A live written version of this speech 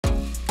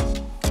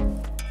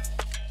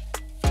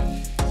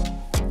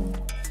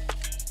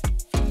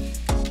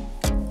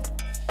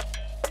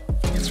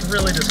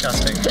really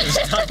disgusting.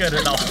 It's not good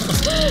at all.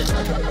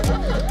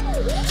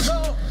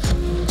 No!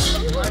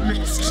 I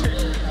missed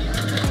it.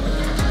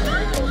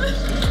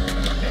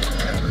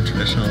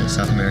 Traditional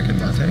South American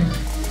latte.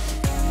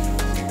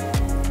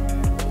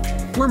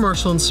 We're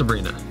Marshall and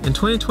Sabrina. In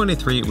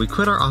 2023, we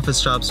quit our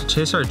office jobs to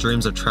chase our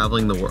dreams of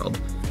traveling the world.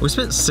 We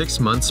spent 6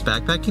 months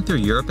backpacking through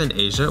Europe and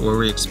Asia, where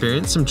we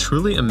experienced some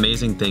truly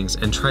amazing things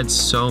and tried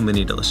so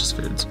many delicious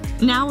foods.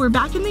 Now we're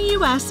back in the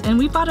US and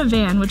we bought a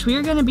van, which we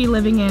are going to be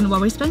living in while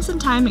we spend some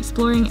time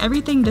exploring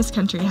everything this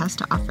country has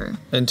to offer.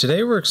 And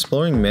today we're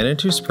exploring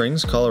Manitou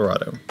Springs,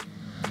 Colorado.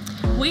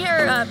 We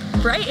are up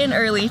bright and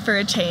early for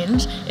a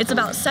change. It's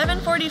about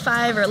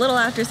 7:45 or a little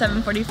after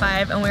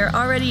 7:45 and we're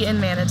already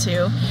in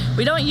Manitou.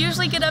 We don't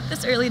usually get up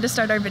this early to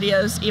start our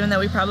videos, even though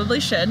we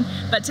probably should,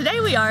 but today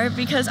we are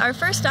because our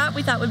first stop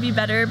we thought would be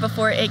better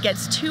before it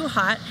gets too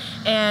hot,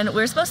 and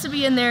we're supposed to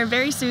be in there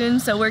very soon,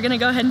 so we're gonna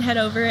go ahead and head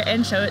over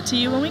and show it to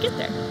you when we get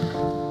there.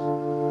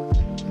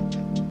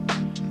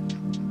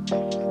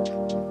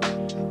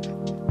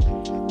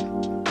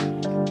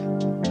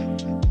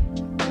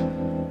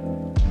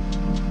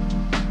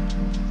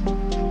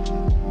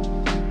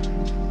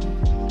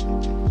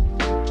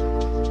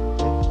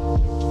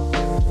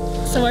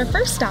 So our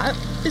first stop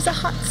is a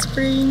hot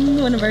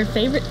spring, one of our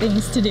favorite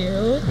things to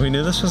do. We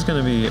knew this was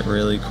going to be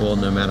really cool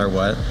no matter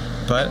what,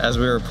 but as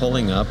we were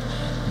pulling up,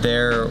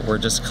 there were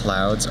just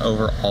clouds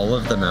over all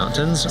of the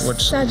mountains,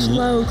 which such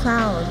low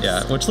clouds.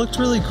 Yeah, which looked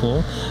really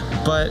cool,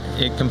 but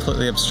it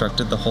completely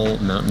obstructed the whole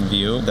mountain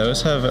view.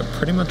 Those have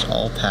pretty much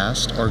all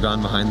passed or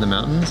gone behind the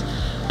mountains,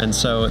 and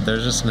so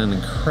there's just an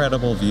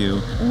incredible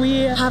view. We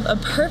have a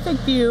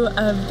perfect view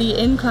of the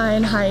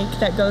incline hike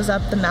that goes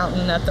up the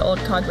mountain up the old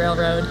Cog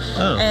Railroad.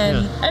 Oh,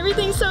 and yeah.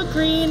 Everything's so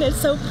green,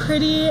 it's so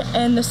pretty,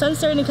 and the sun's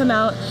starting to come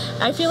out.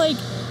 I feel like,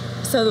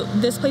 so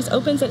this place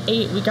opens at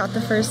 8. We got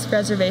the first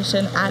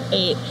reservation at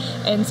 8,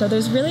 and so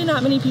there's really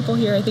not many people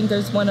here. I think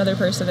there's one other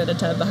person in a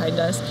tub behind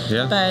us.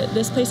 Yeah. But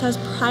this place has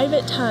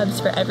private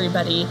tubs for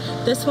everybody.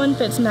 This one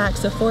fits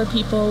max of 4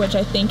 people, which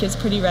I think is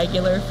pretty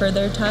regular for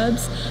their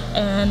tubs,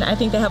 and I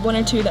think they have 1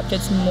 or 2 that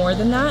fits more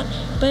than that.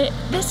 But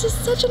this is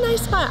such a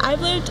nice spot.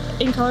 I've lived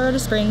in Colorado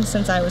Springs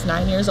since I was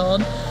 9 years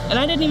old, and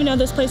I didn't even know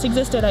this place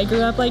existed. I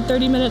grew up like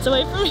 30 minutes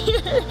away from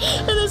here,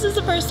 and this is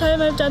the first time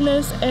I've done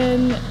this,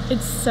 and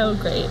it's so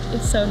great.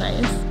 It's so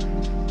nice.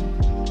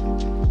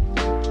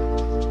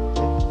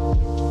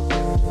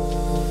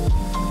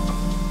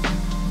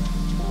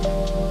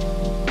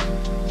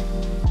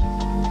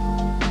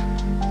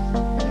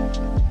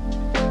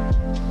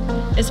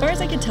 As far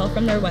as I could tell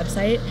from their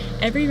website,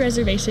 every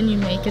reservation you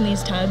make in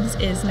these tubs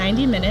is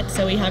 90 minutes,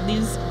 so we have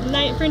these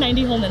for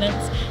 90 whole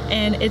minutes,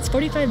 and it's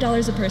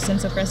 $45 a person,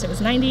 so for us it was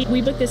 90.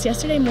 We booked this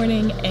yesterday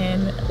morning,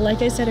 and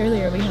like I said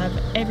earlier, we have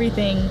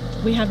everything.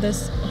 We have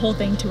this whole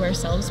thing to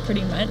ourselves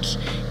pretty much,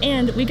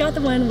 and we got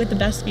the one with the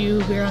best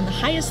view. We're on the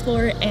highest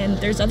floor, and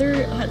there's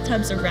other hot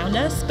tubs around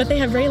us, but they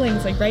have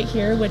railings like right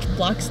here, which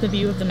blocks the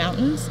view of the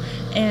mountains,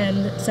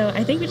 and so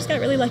I think we just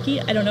got really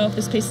lucky. I don't know if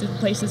this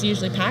place is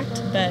usually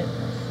packed, but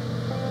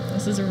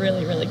this is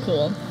really, really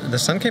cool. The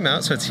sun came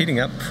out, so it's heating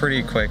up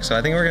pretty quick, so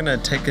I think we're gonna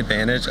take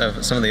advantage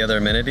of some of the other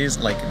amenities,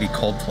 like the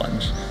cold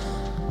plunge.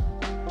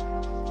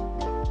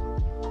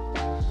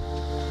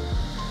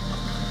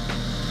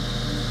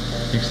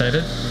 You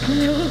excited?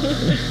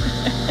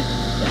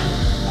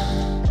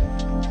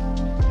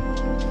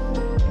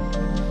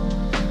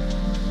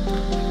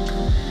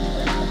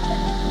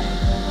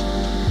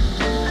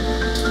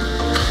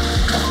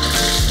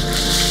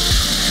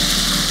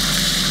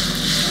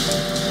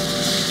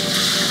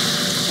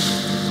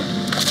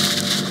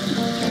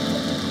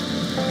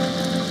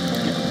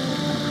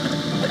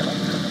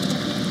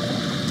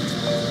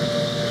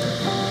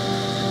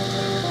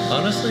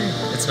 Honestly,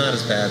 it's not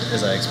as bad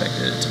as I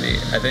expected it to be.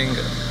 I think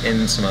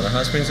in some other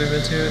hot springs we've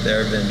been to,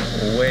 there have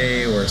been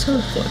way worse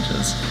cold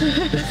plunges.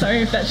 Sorry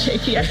if that's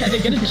shaky, I had to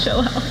get a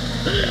chill out.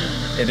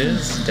 Yeah, it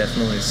is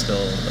definitely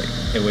still, like,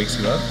 it wakes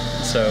you up,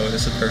 so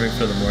this is perfect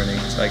for the morning,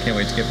 so I can't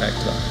wait to get back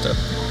to the hot tub.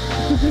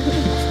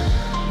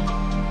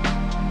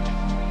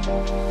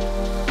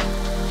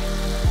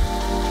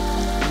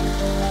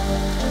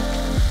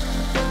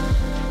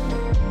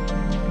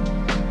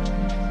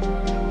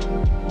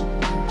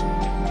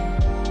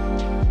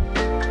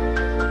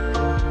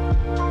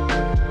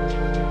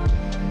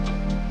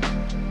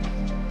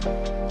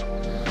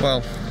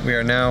 Well, we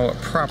are now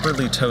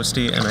properly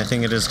toasty, and I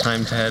think it is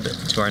time to head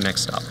to our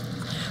next stop.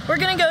 We're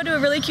gonna go to a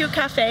really cute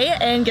cafe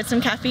and get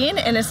some caffeine,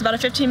 and it's about a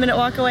 15-minute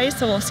walk away,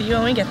 so we'll see you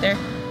when we get there.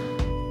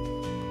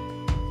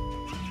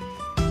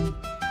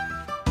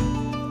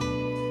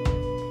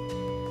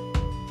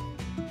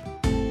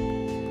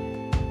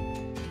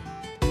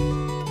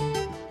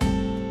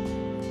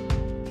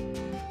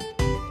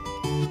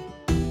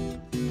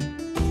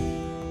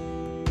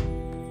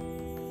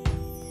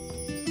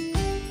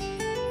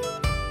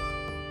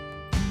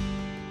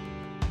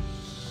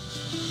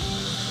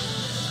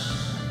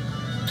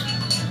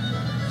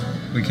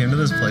 We we came to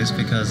this place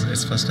because it's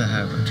supposed to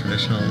have a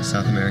traditional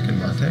South American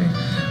mate,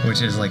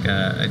 which is like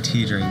a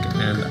tea drink,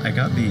 and I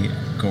got the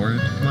gourd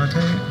mate,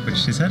 which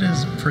she said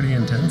is pretty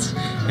intense.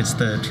 It's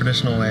the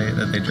traditional way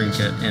that they drink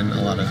it in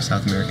a lot of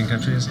South American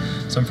countries,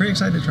 so I'm pretty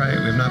excited to try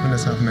it. We've not been to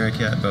South America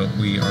yet, but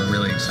we are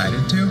really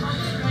excited to.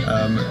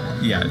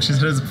 Yeah, she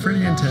said it's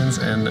pretty intense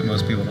and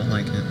most people don't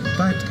like it,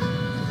 but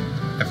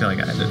I feel like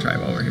I had to try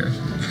while we're here.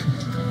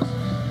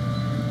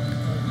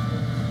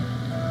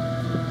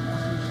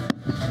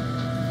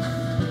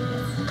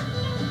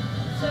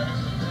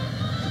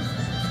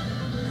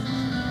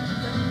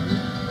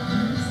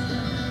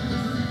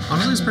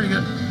 Honestly, it's pretty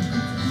good.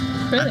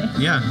 Really?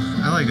 Yeah,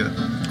 I like it.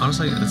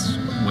 Honestly, it's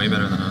way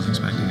better than I was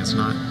expecting. It's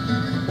not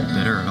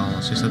bitter at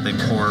all. She said they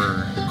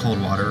pour cold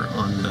water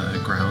on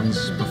the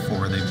grounds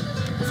before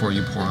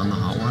you pour on the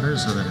hot water,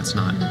 so that it's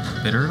not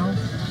bitter at all.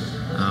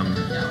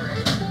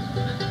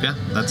 Yeah,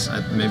 that's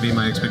maybe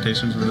my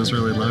expectations were just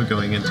really low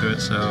going into it,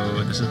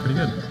 so this is pretty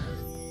good.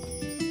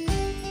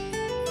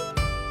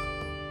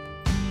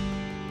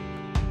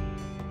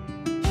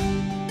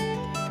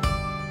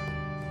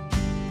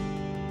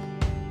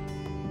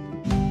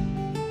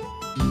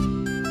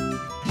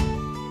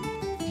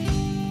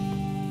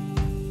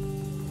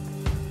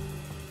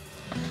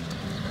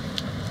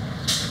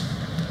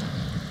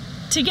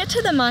 To get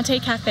to the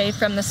Mate Cafe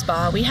from the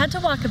spa, we had to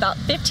walk about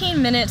 15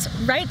 minutes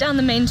right down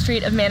the main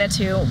street of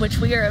Manitou, which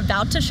we are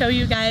about to show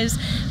you guys.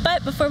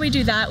 But before we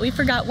do that, we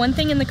forgot one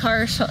thing in the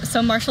car,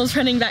 so Marshall's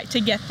running back to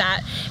get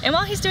that. And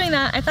while he's doing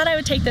that, I thought I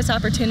would take this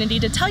opportunity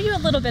to tell you a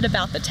little bit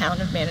about the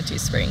town of Manitou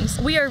Springs.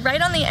 We are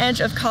right on the edge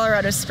of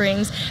Colorado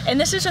Springs, and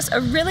this is just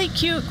a really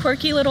cute,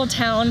 quirky little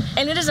town.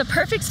 And it is a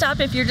perfect stop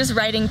if you're just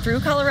riding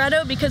through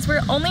Colorado, because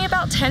we're only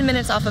about 10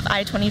 minutes off of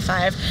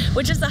I-25,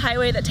 which is the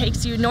highway that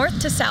takes you north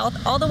to south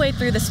all the way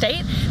through the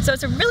state. So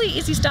it's a really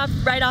easy stop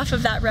right off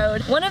of that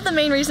road. One of the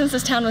main reasons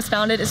this town was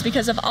founded is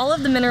because of all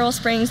of the mineral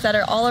springs that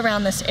are all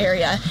around this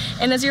area.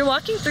 And as you're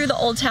walking through the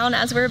old town,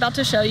 as we're about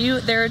to show you,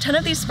 there are a ton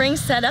of these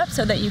springs set up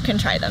so that you can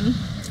try them.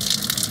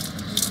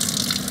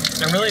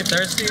 I'm really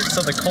thirsty,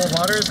 so the cold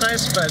water is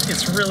nice, but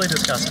it's really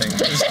disgusting.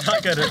 It's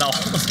not good at all.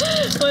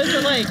 What is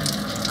it like?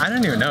 I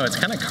don't even know. It's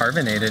kind of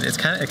carbonated. It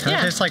kind of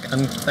tastes like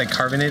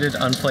carbonated,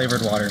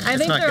 unflavored water. I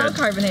think they're all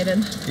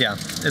carbonated. Yeah,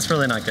 it's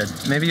really not good.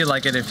 Maybe you'd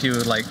like it if you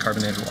like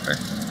carbonated water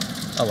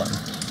alone.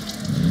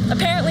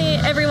 Apparently,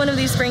 every one of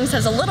these springs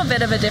has a little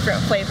bit of a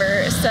different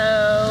flavor,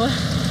 so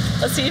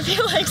let's see if he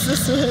likes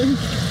this one.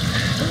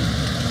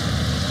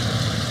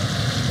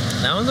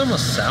 That one's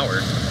almost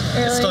sour.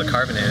 Really? It's still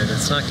carbonated.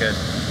 It's not good.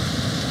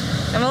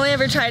 I've only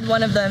ever tried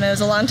one of them. It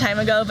was a long time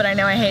ago, but I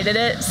know I hated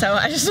it, so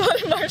I just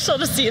wanted Marshall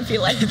to see if he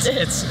liked it.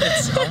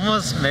 It's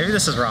almost, maybe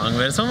this is wrong,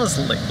 but it's almost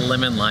like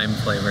lemon lime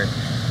flavor,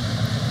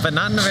 but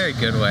not in a very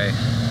good way.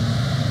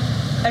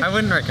 Okay. I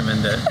wouldn't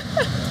recommend it.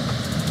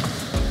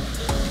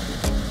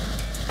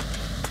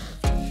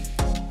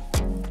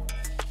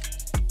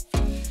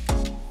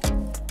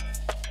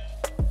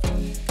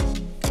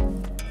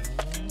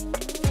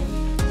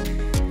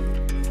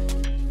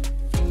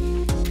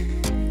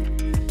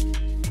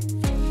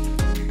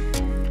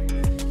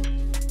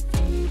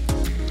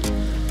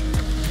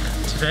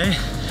 Today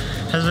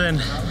has been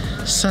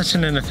such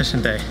an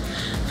inefficient day.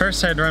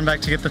 First, I had to run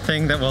back to get the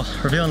thing that we'll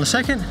reveal in a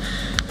second,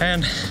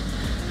 and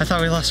I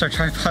thought we lost our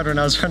tripod when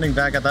I was running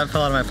back. I thought it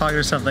fell out of my pocket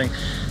or something,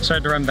 so I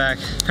had to run back.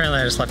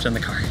 Apparently, I just left it in the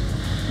car.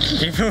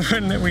 Even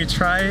when we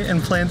try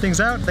and plan things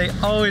out, they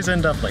always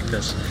end up like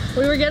this.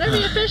 We were gonna be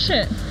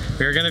efficient.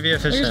 We were gonna be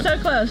efficient. We were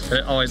so close. But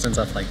it always ends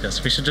up like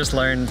this. We should just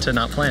learn to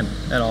not plan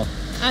at all.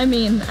 I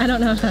mean, I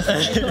don't know if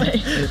that's the right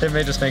way. It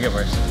may just make it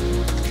worse.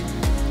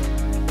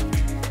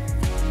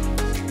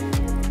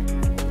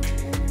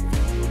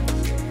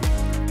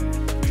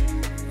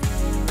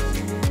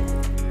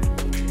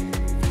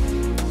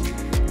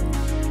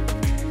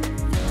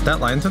 That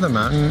line through the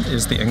mountain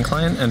is the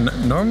incline, and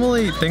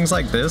normally things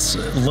like this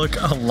look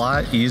a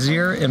lot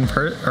easier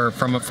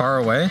from far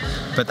away,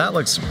 but that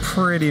looks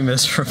pretty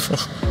miserable.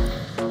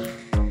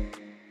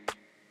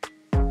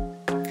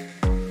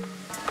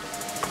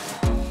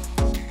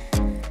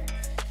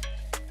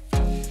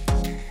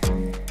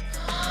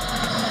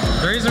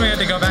 The reason we had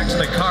to go back to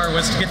the car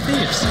was to get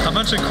thieves, a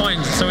bunch of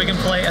coins, so we can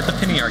play at the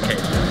penny arcade.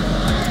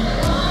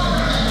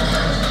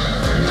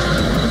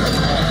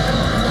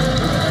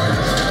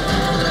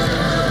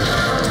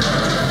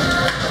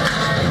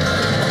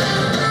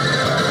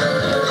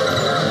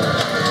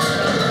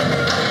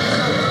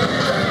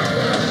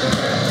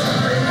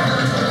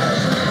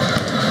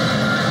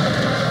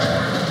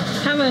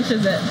 How much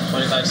is it?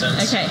 25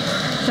 cents. Okay,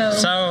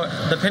 so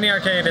the penny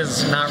arcade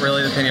is not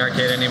really the penny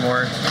arcade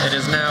anymore. It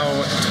is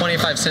now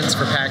 25 cents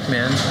for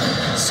Pac-Man.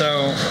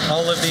 So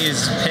all of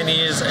these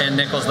pennies and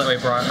nickels that we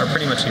brought are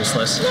pretty much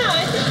useless. No,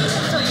 I think you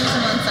can still use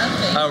them on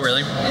something. Oh,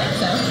 really? I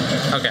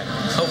think so. Okay,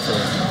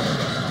 hopefully.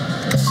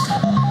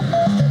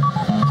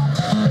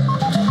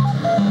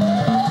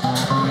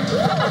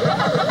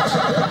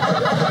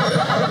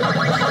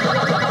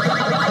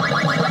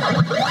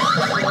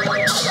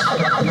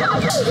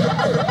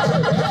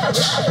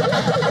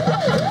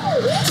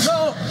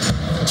 No!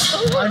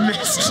 I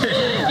missed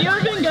it. You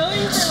have been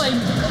going for like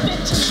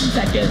 15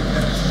 seconds.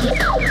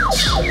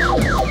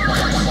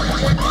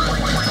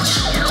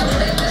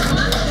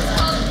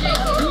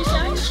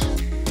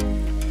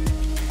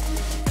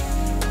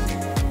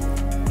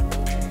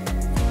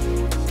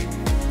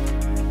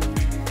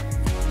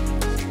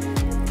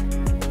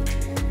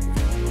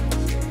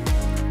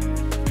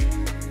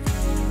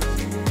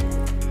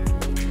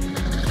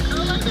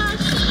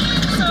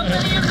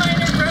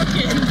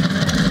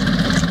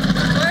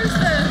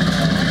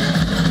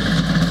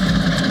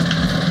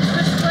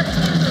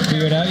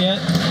 Figured out yet?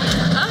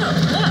 Oh,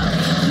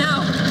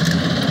 no.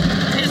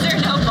 Is there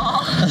no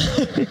ball?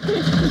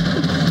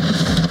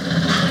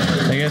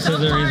 I guess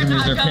there's a reason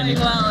these are pennies.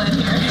 Well in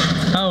here.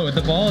 Oh,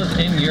 the ball is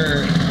in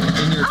your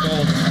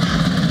goal.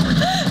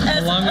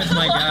 Along with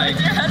my guy.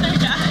 Your other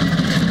guy.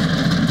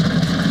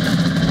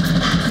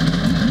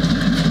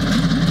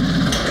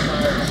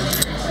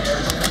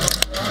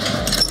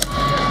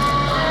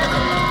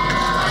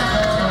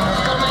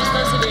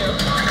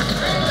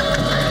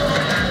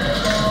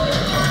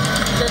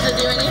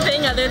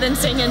 Other than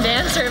sing and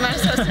dance, or am I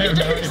supposed to be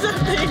doing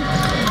something?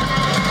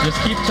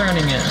 Just keep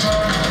turning it.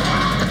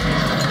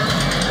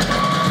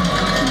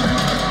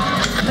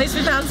 At least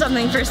we found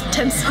something for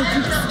 10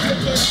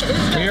 cents.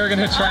 We were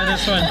gonna try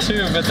this one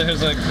too, but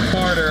there's a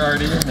quarter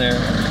already in there.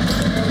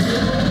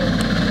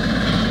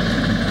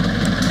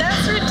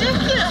 That's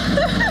ridiculous.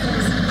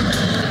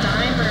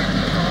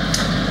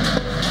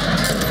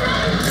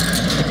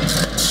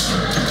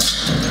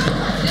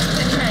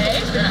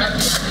 Okay.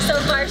 So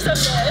far, so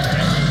good.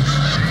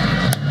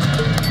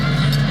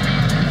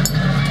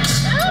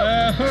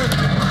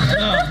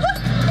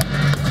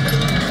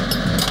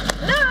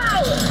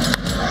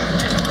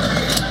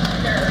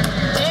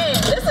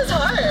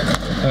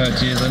 Oh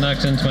geez, I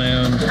knocked into my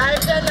own. I've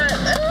done that.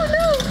 Oh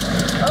no!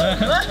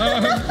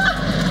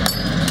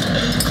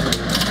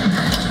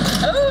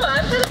 Oh,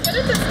 I'm kind of good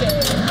at this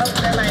game. Oh,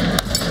 never mind.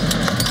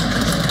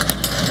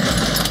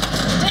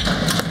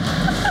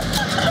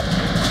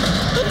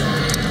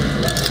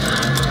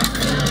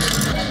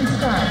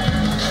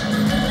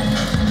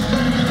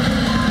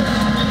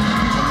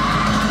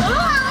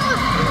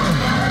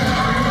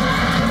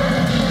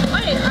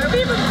 Wait, are we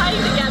even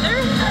playing together?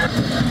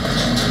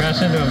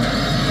 Crash into him.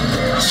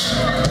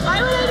 Why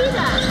would I do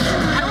that?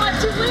 I want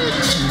to win.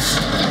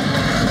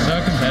 So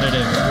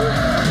competitive.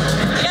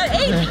 You got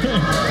 8.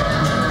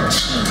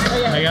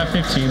 I got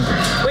 15.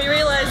 We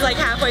realized like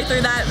halfway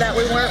through that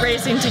we weren't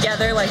racing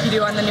together like you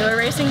do on the newer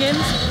racing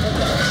games.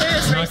 They're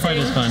just Not quite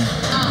as fun.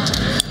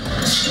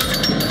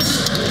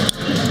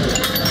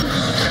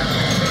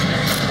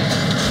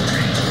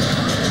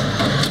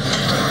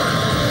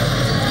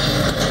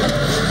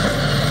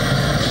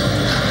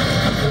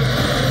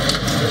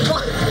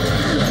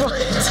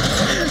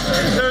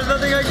 There's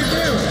nothing I could do.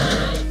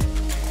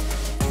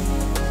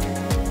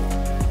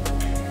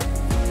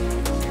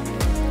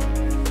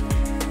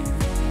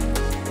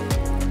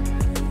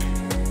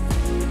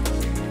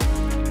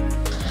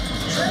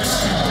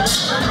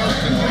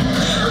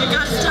 You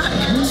got stuck.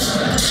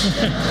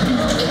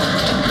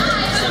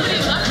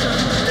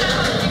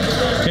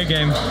 Good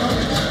game.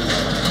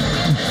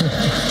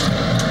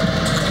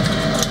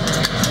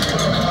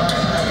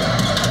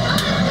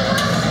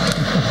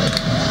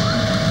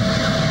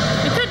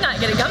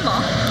 Get a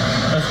gumball.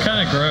 That's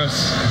kind of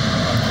gross.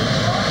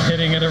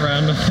 Hitting it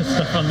around with the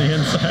stuff on the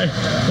inside,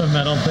 the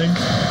metal thing.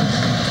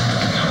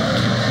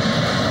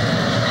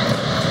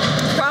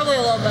 Probably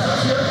a little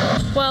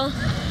bit. Well,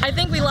 I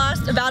think we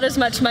lost about as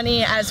much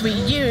money as we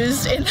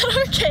used in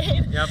the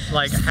arcade. Yep,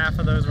 like half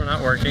of those were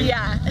not working.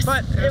 Yeah.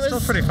 But it was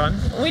still pretty fun.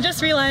 We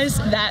just realized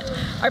that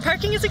our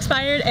parking is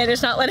expired and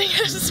it's not letting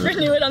us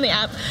renew it on the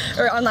app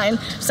or online.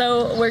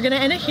 So we're gonna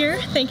end it here.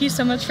 Thank you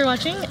so much for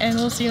watching and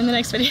we'll see you in the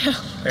next video.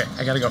 Okay,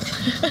 I gotta go.